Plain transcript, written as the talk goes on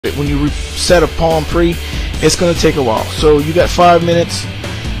when you reset a Palm Pre, it's going to take a while. So you got 5 minutes.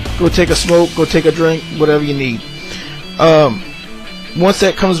 Go take a smoke, go take a drink, whatever you need. Once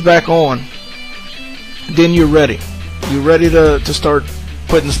that comes back on, then you're ready. You're ready to start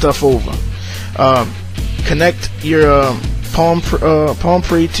putting stuff over. Connect your Palm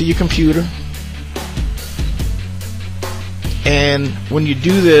Pre to your computer, and when you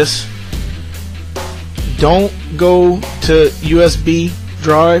do this, don't go to USB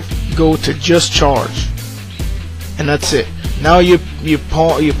drive, go to just charge, and that's it. Now your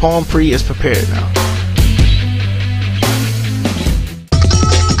Palm Pre is prepared now.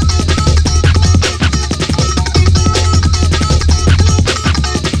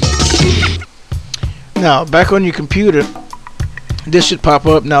 Now back on your computer, this should pop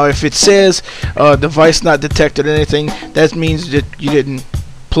up. Now if it says device not detected or anything, that means that you didn't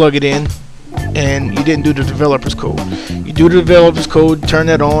plug it in and you didn't do the developer's code. You do the developer's code, turn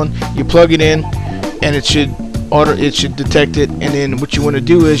that on, you plug it in, and it should detect it. And then what you want to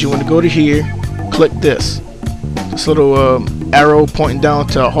do is you want to go to here, click this little arrow pointing down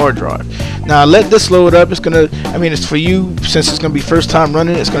to a hard drive. Now let this load up. It's gonna, it's for you, since it's gonna be first time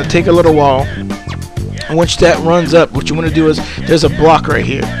running, it's gonna take a little while. And once that runs up, what you want to do is, there's a block right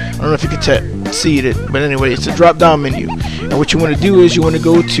here. I don't know if you can see it, but anyway, it's a drop down menu. And what you want to do is you want to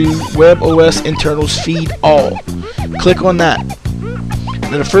go to webOS internals feed all. Click on that.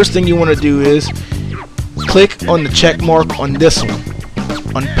 Now the first thing you want to do is click on the check mark on this one,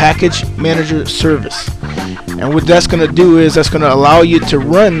 on package manager service. And what that's going to do is that's going to allow you to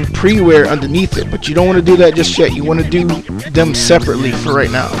run Preware underneath it, but you don't want to do that just yet. You want to do them separately for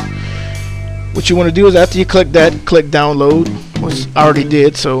right now. What you want to do is, after you click that, click download, which I already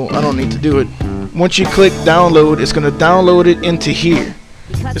did, so I don't need to do it. Once you click download, it's going to download it into here.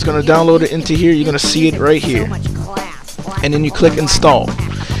 It's going to download it into here. You're going to see it right here. And then you click install,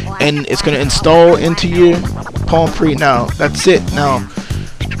 and it's going to install into your Palm Pre. Now that's it. Now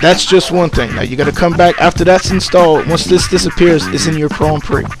that's just one thing. Now you got to come back after that's installed. Once this disappears, it's in your Palm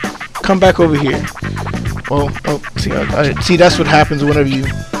Pre. Come back over here. Well, see, that's what happens whenever you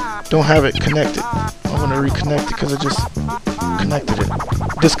don't have it connected. I'm gonna reconnect it because I just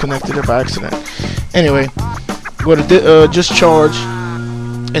disconnected it by accident. Anyway, go to just charge,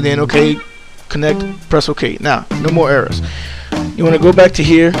 and then OK, connect, press OK. Now, no more errors. You want to go back to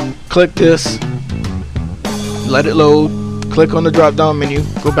here, click this, let it load, click on the drop down menu,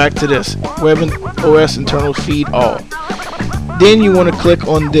 go back to this webOS internal feed all. Then you want to click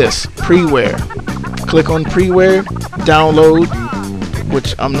on this Preware. Click on Preware, download,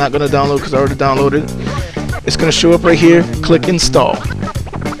 which I'm not going to download because I already downloaded it. It's going to show up right here. Click install.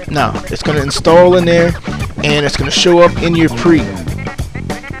 Now it's going to install in there, and it's going to show up in your Pre.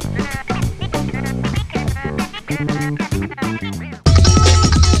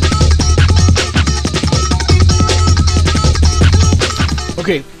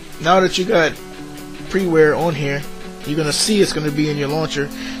 Okay, now that you got Preware on here, you're going to see it's going to be in your launcher.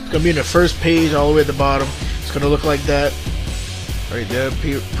 It's going to be in the first page all the way at the bottom. It's going to look like that. Right there,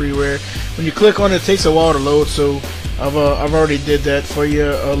 Preware. When you click on it, it takes a while to load, so I've already did that for you.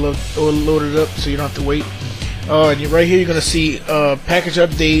 Load it up so you don't have to wait. And right here you're gonna see package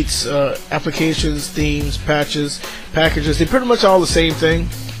updates, applications, themes, patches, packages. They're pretty much all the same thing,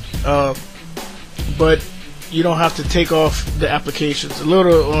 but you don't have to take off the applications. A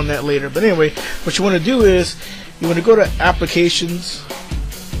little on that later. But anyway, what you want to do is you want to go to applications,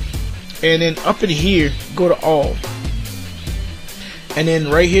 and then up in here go to all. And then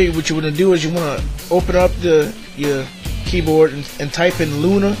right here, what you want to do is you want to open up your keyboard and type in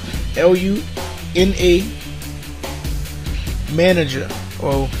Luna, L-U-N-A, Manager.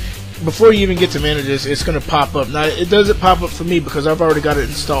 Well, before you even get to managers, it's going to pop up. Now it doesn't pop up for me because I've already got it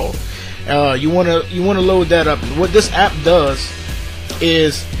installed. You want to load that up. And what this app does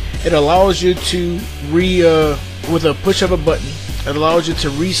is it allows you to with a push of a button, it allows you to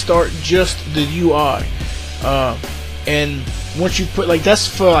restart just the UI. And once you put, like, that's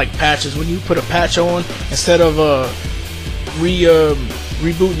for like patches. When you put a patch on, instead of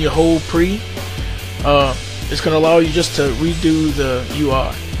rebooting your whole Pre, it's going to allow you just to redo the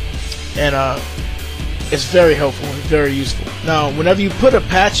UI, and it's very helpful and very useful. Now, whenever you put a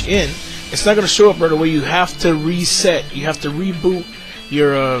patch in, it's not going to show up right away. You have to reset. You have to reboot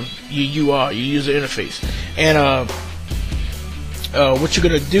your UI, your user interface. And what you're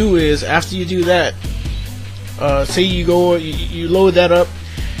going to do is, after you do that, say you load that up,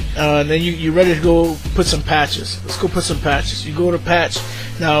 and then you're ready to go put some patches. Let's go put some patches. You go to patch.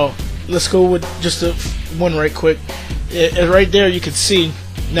 Now let's go with just one right quick. Right there you can see.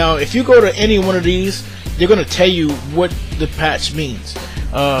 Now if you go to any one of these, they're going to tell you what the patch means.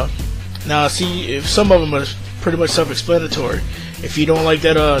 Now see, if some of them are pretty much self-explanatory. If you don't like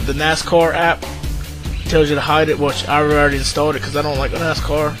that the NASCAR app tells you to hide it, which I already installed it because I don't like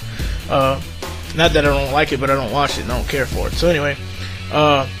NASCAR. Not that I don't like it, but I don't watch it and I don't care for it. So anyway,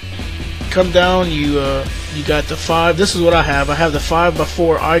 come down, you got the 5. This is what I have. I have the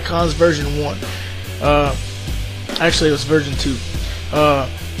 5x4 icons version 1. Actually it was version 2.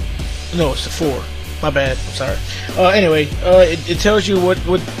 No, it's the 4. My bad, I'm sorry. Anyway, it tells you what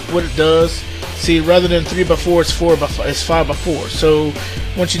it does. See, rather than 3x4, it's 5x4. So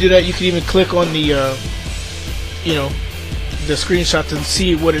once you do that, you can even click on the the screenshot to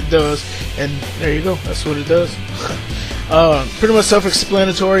see what it does, and there you go. That's what it does. Pretty much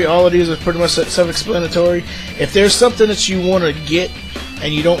self-explanatory. All of these are pretty much self-explanatory. If there's something that you want to get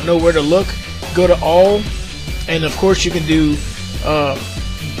and you don't know where to look, go to all, and of course you can do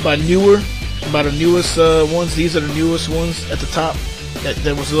by the newest ones. These are the newest ones at the top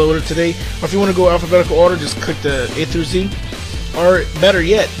that was loaded today. Or if you want to go alphabetical order, just click the A through Z. Or better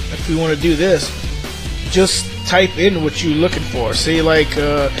yet, if you want to do this, just type in what you're looking for. Say like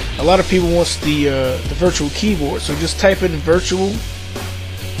a lot of people wants the virtual keyboard, so just type in virtual,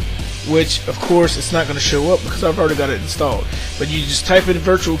 which of course it's not going to show up because I've already got it installed. But you just type in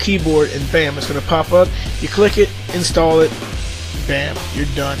virtual keyboard and bam, it's going to pop up. You click it, install it, bam, you're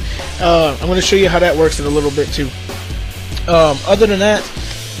done. I'm going to show you how that works in a little bit too. Other than that,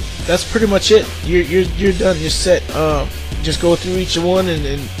 that's pretty much it. You're done. You're set. Just go through each one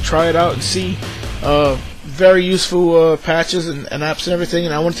and try it out and see. Very useful patches and apps and everything.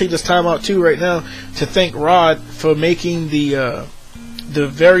 And I want to take this time out too right now to thank Rod for making the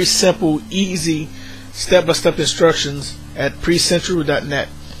very simple, easy, step-by-step instructions at precentral.net.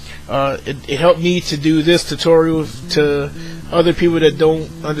 It helped me to do this tutorial to other people that don't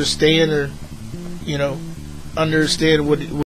understand or understand what